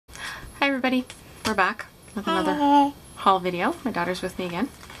everybody, we're back with another haul video. My daughter's with me again.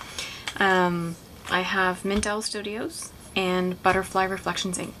 I have Mint Owl Studios and Butterfly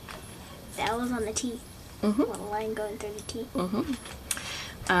Reflections ink. The owl was on the T. Little line going through the T.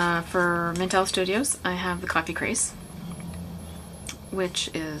 For Mint Owl Studios, I have the coffee craze, which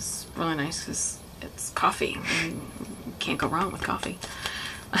is really nice because it's coffee. You can't go wrong with coffee.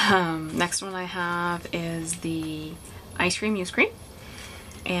 Next one I have is the ice cream use cream.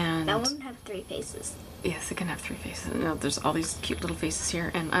 And that one have 3 faces. Yes, it can have 3 faces. You know, there's all these cute little faces here,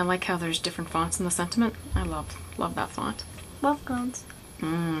 and I like how there's different fonts in the sentiment. I love that font. Waffle cones.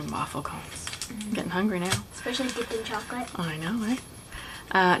 Waffle cones. Getting hungry now. Especially dipped in chocolate. I know,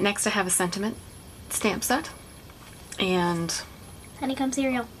 right? Next I have a sentiment stamp set. And honeycomb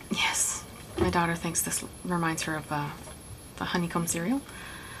cereal. yes, my daughter thinks this reminds her of the honeycomb cereal.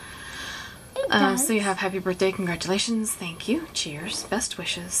 So you have happy birthday, congratulations, thank you, cheers, best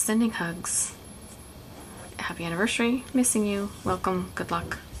wishes, sending hugs, happy anniversary, missing you, welcome, good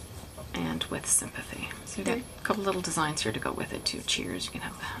luck, and with sympathy. So you got a couple little designs here to go with it too. Cheers, you can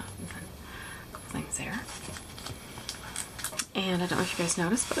have that, and then a couple things there. And I don't know if you guys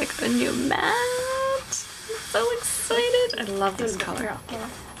noticed, but I got a new mat. I'm so excited. I love this color.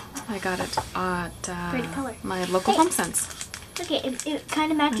 I got it at my local Home Sense. Okay, it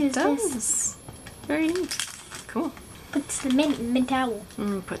kind of matches this. Very neat. Cool. Puts the mint owl.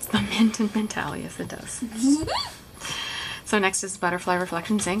 Puts the mint in mint owl. Yes, it does. So next is Butterfly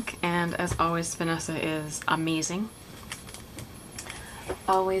Reflections ink, and as always, Vanessa is amazing.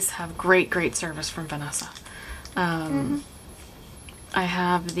 Always have great service from Vanessa. I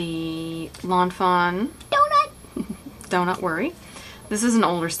have the Lawn Fawn Donut Worry. This is an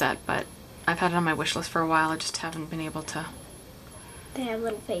older set, but I've had it on my wish list for a while. I just haven't been able to. They have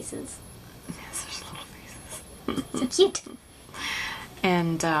little faces. Yes, there's little faces. So cute.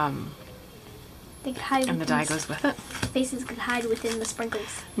 And they could hide. And the dye goes with it. Faces could hide within the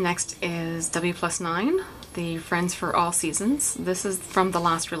sprinkles. Next is W+9, the Friends for All Seasons. This is from the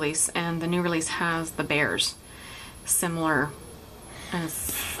last release, and the new release has the bears, similar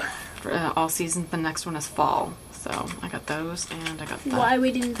as all seasons. The next one is fall. So I got those, and I got the why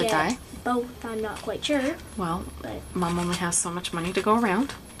we didn't get dye. Both, I'm not quite sure. Well, Mom only has so much money to go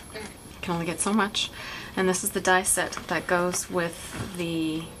around. You can only get so much. And this is the die set that goes with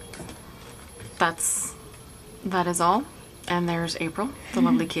the. That is all. And there's April, the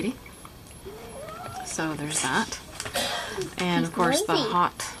lovely kitty. So there's that. And of course the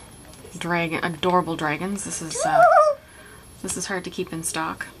hot dragon, adorable dragons. This is hard to keep in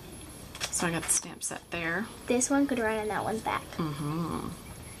stock. So I got the stamp set there. This one could run on that one's back.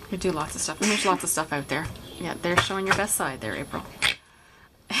 You do lots of stuff, and there's lots of stuff out there. Yeah, they're showing your best side there, April.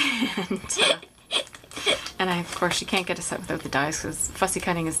 And of course, you can't get a set without the dies because fussy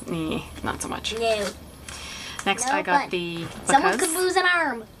cutting is not so much. No. Next, I got the someone could lose an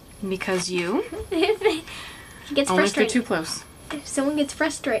arm because you gets only if you're frustrated. too close. If someone gets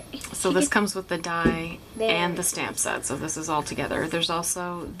frustrated. So this comes with the die and the stamp set. So this is all together. There's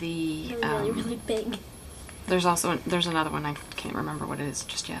also the really big. There's another one. I can't remember what it is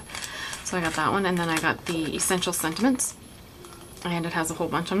just yet. So I got that one, and then I got the Essential Sentiments, and it has a whole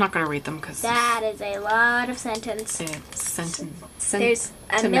bunch. I'm not going to read them because that is a lot of sentence. There's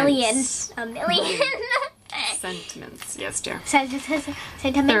a million. Sentiments. Yes, dear.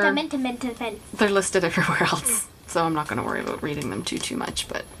 They're listed everywhere else, so I'm not going to worry about reading them too much,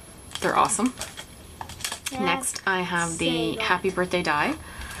 but they're awesome. Yeah. Next, I have the Happy Birthday die,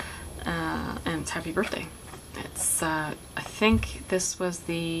 and it's Happy Birthday. It's I think this was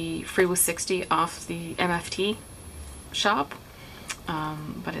the free with 60 off the MFT shop,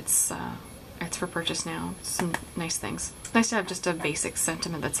 but it's for purchase now. Some nice things. Nice to have just a basic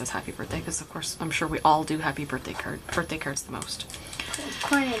sentiment that says Happy Birthday, because of course I'm sure we all do happy birthday cards the most.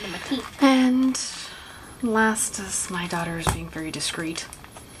 Corn into my teeth. And last, as my daughter is being very discreet,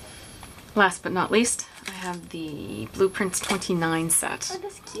 last but not least, I have the Blueprints 29 set. Oh,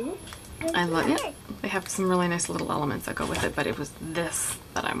 that's cute. I love it. They have some really nice little elements that go with it, but it was this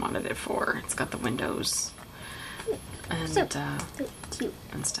that I wanted it for. It's got the windows and so cute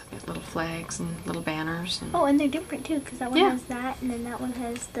and stuff. Little flags and little banners. And and they're different too, because that one has that, and then that one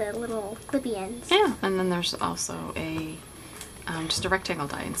has the little clippy ends. Yeah, and then there's also a just a rectangle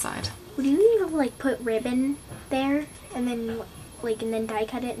die inside. Would you like put ribbon there, and then die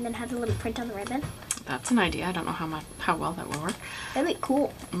cut it, and then have the little print on the ribbon? That's an idea. I don't know how well that will work. That'd be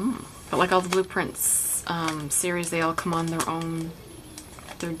cool. But like all the Blueprints series, they all come on their own.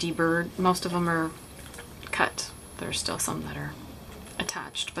 They're deburred. Most of them are cut. There's still some that are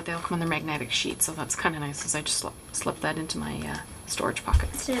attached, but they'll come on the magnetic sheet, so that's kind of nice, as I just slip that into my storage pocket.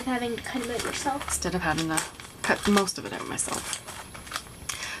 Instead of having to cut them out yourself. Instead of having to cut most of it out myself.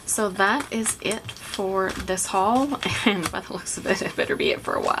 So that is it for this haul, and by the looks of it, it better be it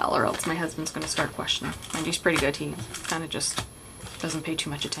for a while, or else my husband's going to start questioning. And he's pretty good. He kind of just doesn't pay too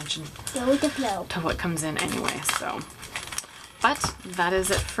much attention Go with the flow to what comes in anyway, so. But that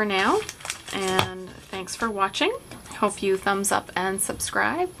is it for now, and thanks for watching. Hope you thumbs up and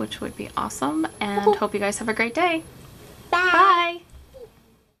subscribe, which would be awesome, and hope you guys have a great day. Bye. Bye!